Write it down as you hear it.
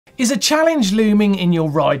Is a challenge looming in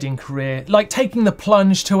your riding career, like taking the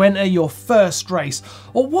plunge to enter your first race?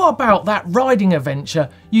 Or what about that riding adventure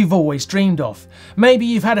you've always dreamed of? Maybe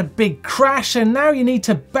you've had a big crash and now you need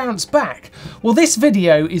to bounce back. Well, this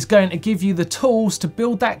video is going to give you the tools to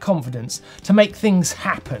build that confidence to make things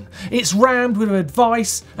happen. It's rammed with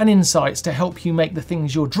advice and insights to help you make the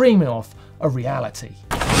things you're dreaming of a reality.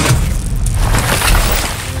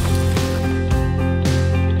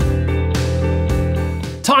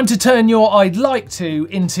 Time to turn your "I'd like to"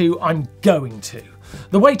 into "I'm going to."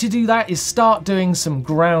 The way to do that is start doing some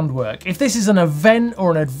groundwork. If this is an event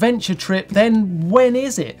or an adventure trip, then when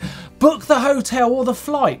is it? Book the hotel or the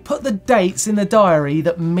flight. Put the dates in the diary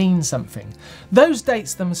that mean something. Those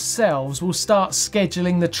dates themselves will start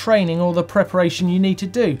scheduling the training or the preparation you need to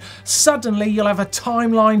do. Suddenly you'll have a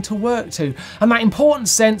timeline to work to, and that important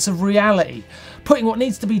sense of reality, putting what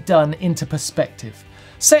needs to be done into perspective.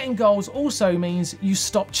 Setting goals also means you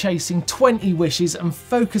stop chasing 20 wishes and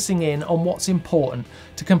focusing in on what's important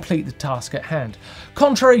to complete the task at hand.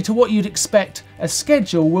 Contrary to what you'd expect, a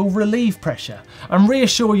schedule will relieve pressure and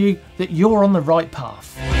reassure you that you're on the right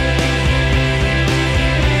path.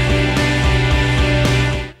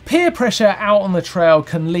 Peer pressure out on the trail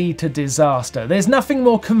can lead to disaster. There's nothing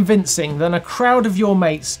more convincing than a crowd of your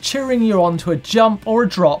mates cheering you on to a jump or a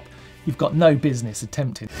drop you've got no business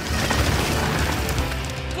attempting.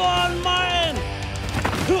 Go on, Martyn!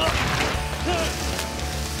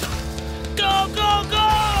 Go, go, go!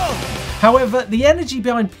 However, the energy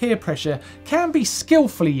behind peer pressure can be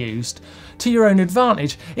skillfully used to your own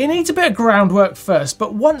advantage. It needs a bit of groundwork first,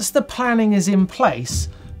 but once the planning is in place,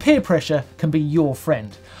 peer pressure can be your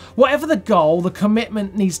friend. Whatever the goal, the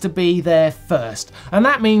commitment needs to be there first, and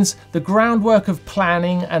that means the groundwork of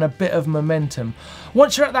planning and a bit of momentum.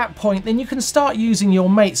 Once you're at that point, then you can start using your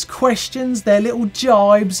mates' questions, their little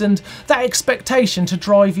jibes, and that expectation to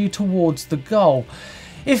drive you towards the goal.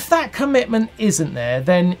 If that commitment isn't there,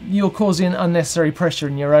 then you're causing unnecessary pressure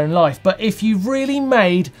in your own life. But if you've really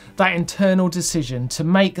made that internal decision to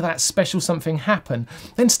make that special something happen,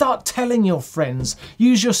 then start telling your friends,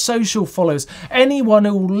 use your social followers, anyone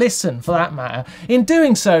who will listen for that matter. In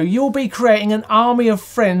doing so, you'll be creating an army of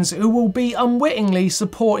friends who will be unwittingly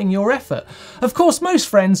supporting your effort. Of course, most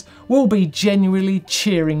friends will be genuinely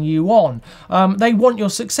cheering you on. They want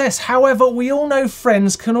your success. However, we all know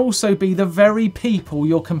friends can also be the very people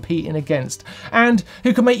you're competing against and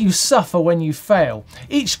who can make you suffer when you fail.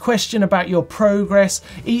 Each question about your progress,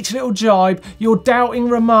 each little jibe, your doubting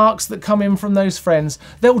remarks that come in from those friends,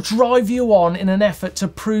 they'll drive you on in an effort to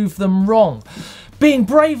prove them wrong. Being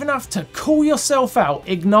brave enough to call yourself out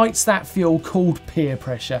ignites that fuel called peer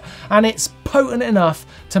pressure, and it's potent enough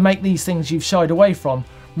to make these things you've shied away from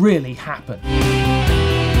really happen.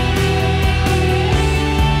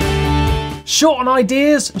 Short on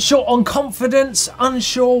ideas, short on confidence,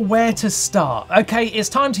 unsure where to start. Okay, it's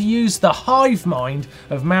time to use the hive mind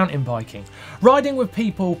of mountain biking. Riding with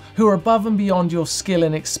people who are above and beyond your skill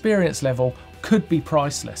and experience level could be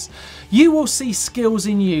priceless. You will see skills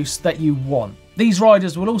in use that you want. These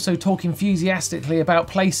riders will also talk enthusiastically about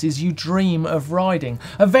places you dream of riding,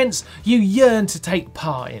 events you yearn to take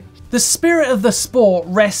part in. The spirit of the sport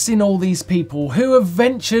rests in all these people who have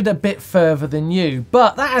ventured a bit further than you,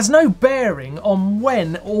 but that has no bearing on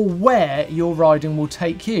when or where your riding will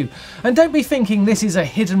take you. And don't be thinking this is a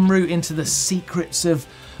hidden route into the secrets of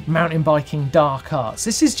mountain biking dark arts.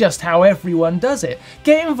 This is just how everyone does it.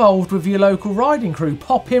 Get involved with your local riding crew,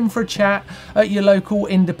 pop in for a chat at your local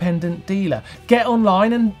independent dealer, get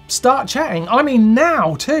online and start chatting. I mean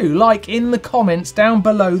now too, like in the comments down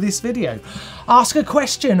below this video. Ask a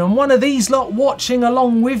question and one of these lot watching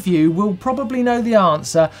along with you will probably know the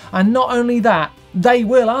answer, and not only that, they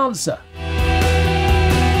will answer.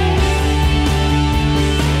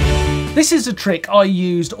 This is a trick I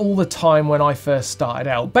used all the time when I first started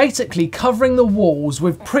out, basically covering the walls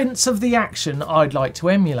with prints of the action I'd like to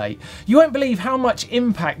emulate. You won't believe how much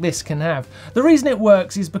impact this can have. The reason it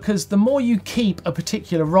works is because the more you keep a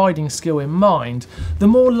particular riding skill in mind, the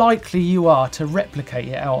more likely you are to replicate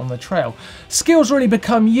it out on the trail. Skills really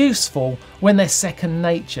become useful when they're second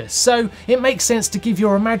nature, so it makes sense to give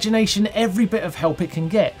your imagination every bit of help it can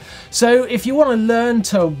get. So if you want to learn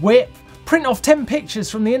to whip, print off 10 pictures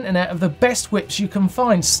from the internet of the best whips you can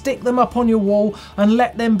find, stick them up on your wall and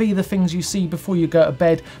let them be the things you see before you go to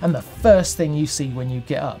bed and the first thing you see when you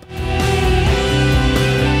get up.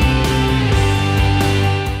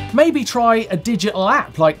 Maybe try a digital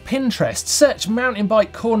app like Pinterest. Search mountain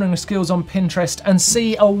bike cornering skills on Pinterest and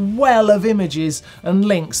see a well of images and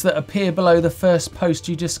links that appear below the first post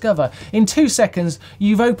you discover. In 2 seconds,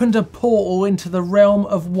 you've opened a portal into the realm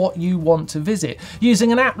of what you want to visit.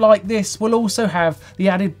 Using an app like this will also have the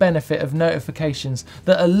added benefit of notifications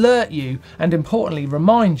that alert you and importantly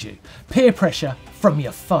remind you. Peer pressure from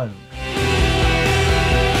your phone.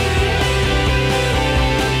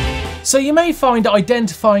 So you may find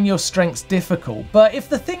identifying your strengths difficult, but if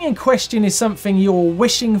the thing in question is something you're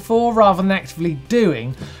wishing for rather than actively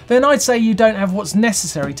doing, then I'd say you don't have what's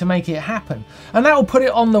necessary to make it happen. And that will put it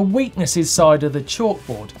on the weaknesses side of the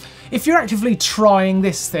chalkboard. If you're actively trying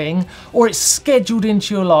this thing, or it's scheduled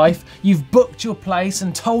into your life, you've booked your place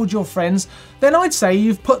and told your friends, then I'd say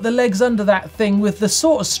you've put the legs under that thing with the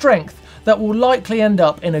sort of strength that will likely end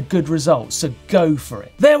up in a good result, so go for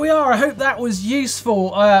it. There we are, I hope that was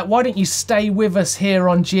useful. Why don't you stay with us here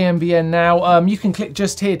on GMBN now? You can click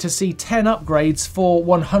just here to see 10 upgrades for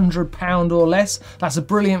 £100 or less. That's a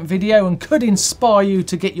brilliant video and could inspire you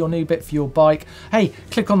to get your new bit for your bike. Hey,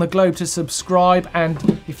 click on the globe to subscribe,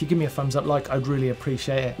 and if you give me a thumbs up like, I'd really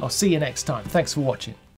appreciate it. I'll see you next time. Thanks for watching.